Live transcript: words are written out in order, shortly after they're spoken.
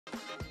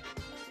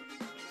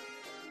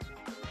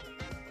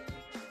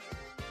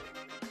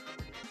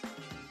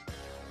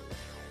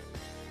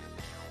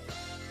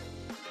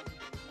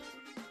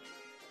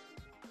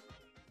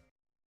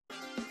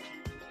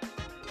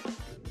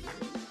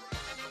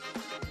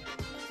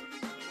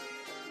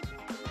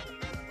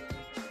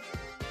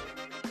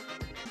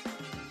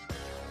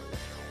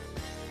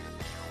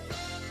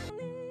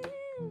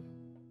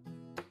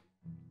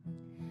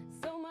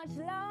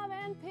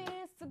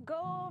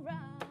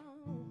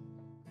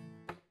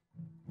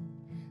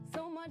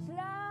much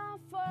love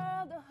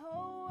for the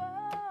whole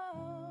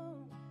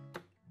world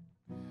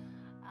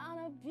on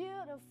a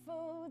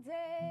beautiful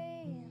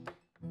day.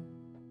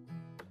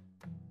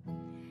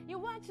 You're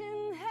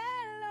watching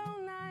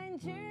Hello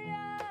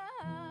Nigeria.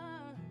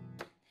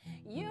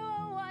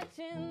 You're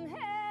watching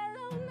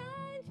Hello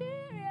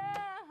Nigeria.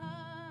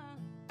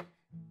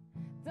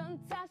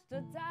 Don't touch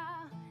the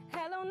dial.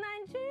 Hello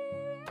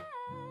Nigeria.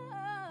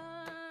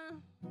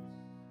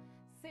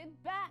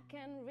 Sit back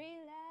and relax.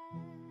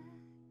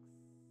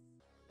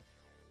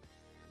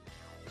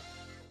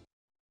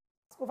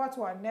 Over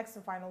to our next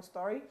and final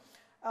story.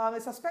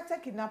 A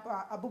suspected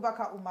kidnapper,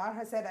 Abubakar Umar,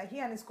 has said that he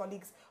and his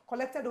colleagues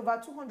collected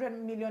over 200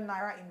 million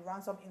naira in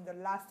ransom in the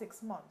last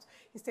 6 months.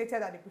 He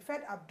stated that he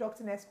preferred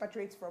abducting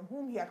expatriates from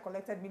whom he had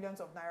collected millions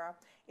of naira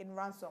in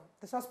ransom.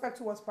 The suspect,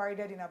 who was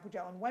paraded in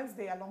Abuja on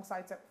Wednesday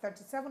alongside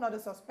 37 other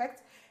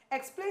suspects,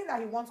 explained that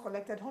he once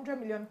collected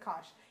 100 million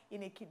cash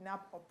in a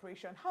kidnap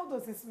operation. How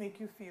does this make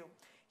you feel?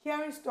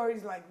 Hearing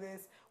stories like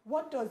this,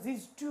 what does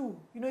this do?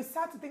 You know, it's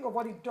sad to think of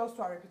what it does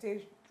to our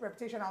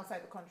reputation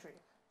outside the country.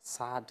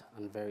 Sad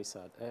and very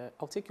sad.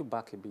 I'll take you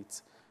back a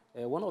bit.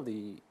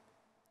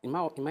 In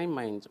my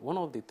mind, one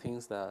of the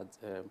things that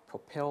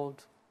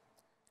propelled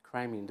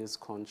crime in this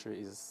country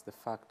is the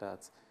fact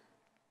that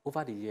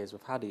over the years,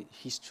 we've had a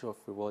history of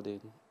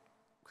rewarding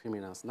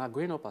criminals. Now,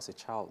 growing up as a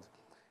child,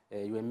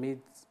 you were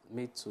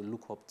made to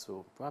look up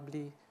to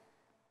probably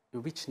a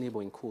rich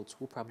neighbor in quotes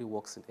who probably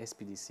works in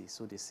SPDC.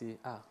 So they say,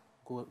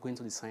 go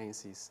into the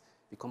sciences,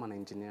 become an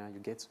engineer, you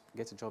get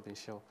a job in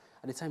Shell.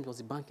 At the time, it was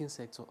the banking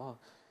sector.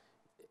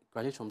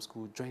 Graduate from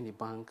school, join the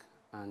bank,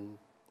 and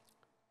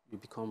you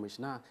become rich.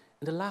 Now,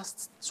 in the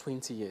last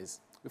 20 years,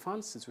 we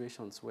found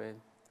situations where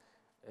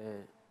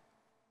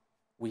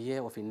we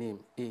hear of a name,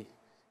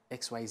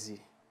 XYZ.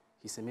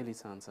 He's a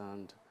militant,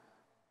 and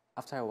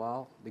after a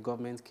while, the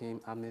government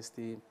came,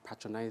 amnesty,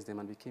 patronized them,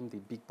 and became the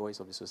big boys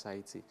of the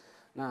society.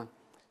 Now,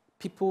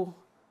 people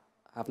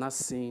have not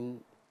seen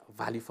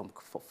value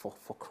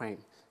for crime.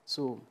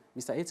 So,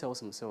 Mr. A tells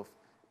himself,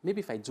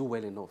 maybe if I do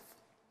well enough,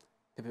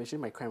 perpetrate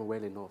my crime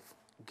well enough,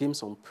 give me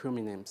some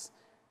prominence,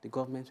 the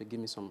government will give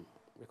me some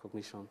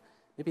recognition.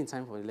 Maybe in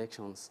time for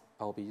elections,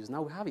 I'll be used.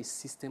 Now we have a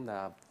system that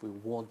have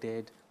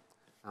rewarded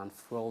and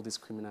for all these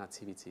criminal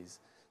activities.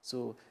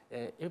 So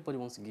everybody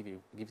wants to give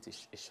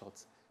it a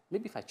shot.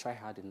 Maybe if I try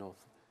hard enough,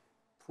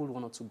 pull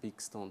 1 or 2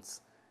 big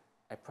stunts,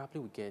 I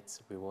probably will get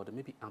rewarded,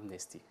 maybe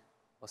amnesty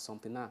or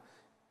something. Now,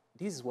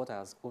 this is what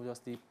has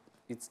obviously,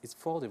 it's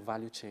for the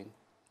value chain.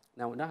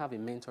 Now we now have a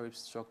mentoring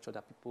structure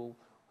that people,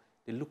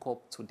 they look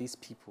up to these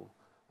people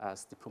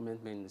as the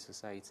prominent men in the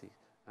society,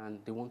 and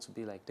they want to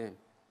be like them.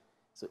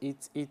 So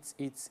it's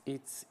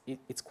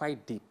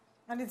quite deep.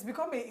 And it's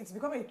become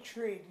a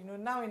trade. You know,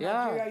 now in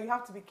Nigeria, you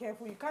have to be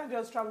careful. You can't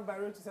just travel by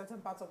road to certain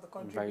parts of the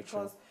country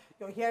because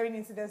you're hearing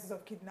incidences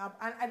of kidnap.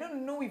 And I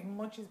don't know if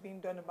much is being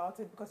done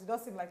about it, because it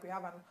does seem like we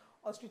have an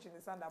ostrich in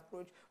the sand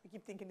approach. We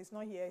keep thinking it's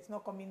not here, it's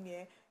not coming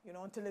here, you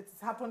know, until it's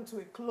happened to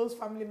a close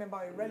family member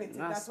or a relative.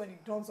 That's when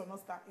it dawns on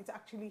us that it's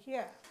actually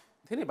here.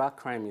 The thing about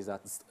crime is that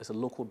it's a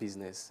local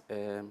business.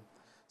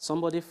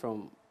 Somebody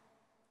from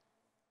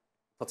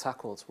Port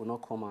Harcourt will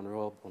not come and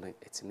rob on an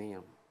 18 a.m.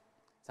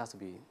 It has to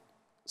be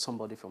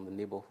somebody from the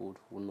neighborhood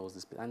who knows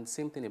this. And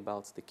same thing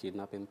about the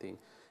kidnapping thing.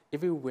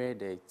 Everywhere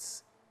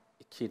there's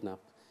a kidnap,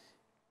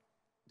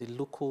 the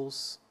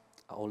locals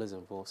are always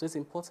involved. So it's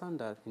important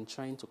that in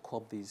trying to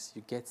curb this,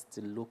 you get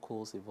the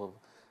locals involved.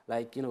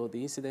 Like, you know,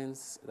 the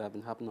incidents that have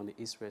been happening on the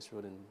East-West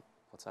Road in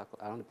Port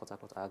Harcourt, around the Port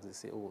Harcourt Arcs, they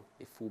say, oh,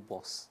 a full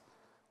bus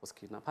was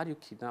kidnapped. How do you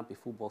kidnap a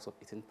full bus of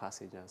 18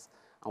 passengers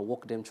and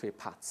walk them through a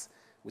path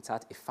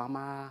without a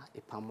farmer,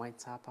 a palm white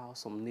tapper,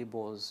 some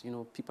neighbors, you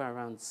know, people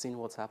around seeing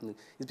what's happening?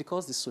 It's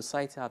because the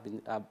society have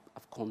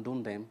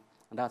condoned them,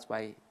 and that's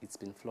why it's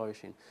been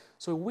flourishing.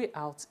 So a way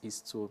out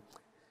is to,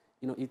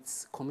 you know,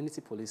 it's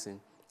community policing.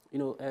 You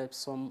know,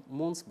 some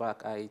months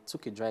back, I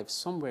took a drive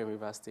somewhere in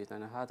River State,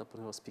 and I had a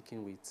person who was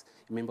speaking with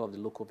a member of the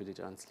local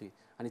vigilante,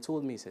 and he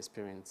told me his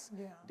experience.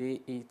 Yeah.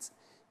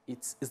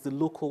 It's the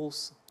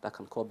locals that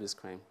can curb this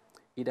crime,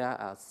 either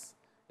as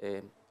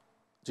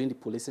doing the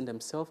policing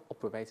themselves or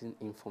providing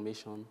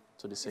information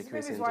to the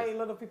security. This is why a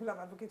lot of people have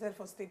advocated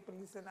for state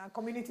policing and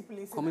community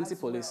policing. Community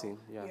policing,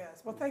 well. Yeah.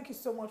 Yes, but thank you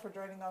so much for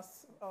joining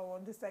us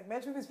on this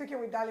segment. We'll be speaking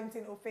with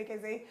Darlington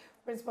Ofekeze,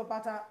 Principal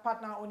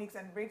Partner Onyx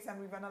and Bricks, and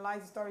we've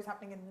analyzed the stories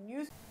happening in the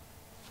news.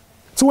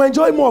 To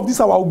enjoy more of these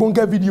our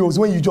Ogbonge videos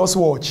when you just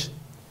watch,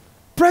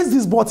 press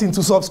this button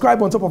to subscribe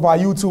on top of our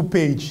YouTube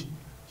page.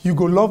 You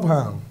go love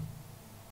her.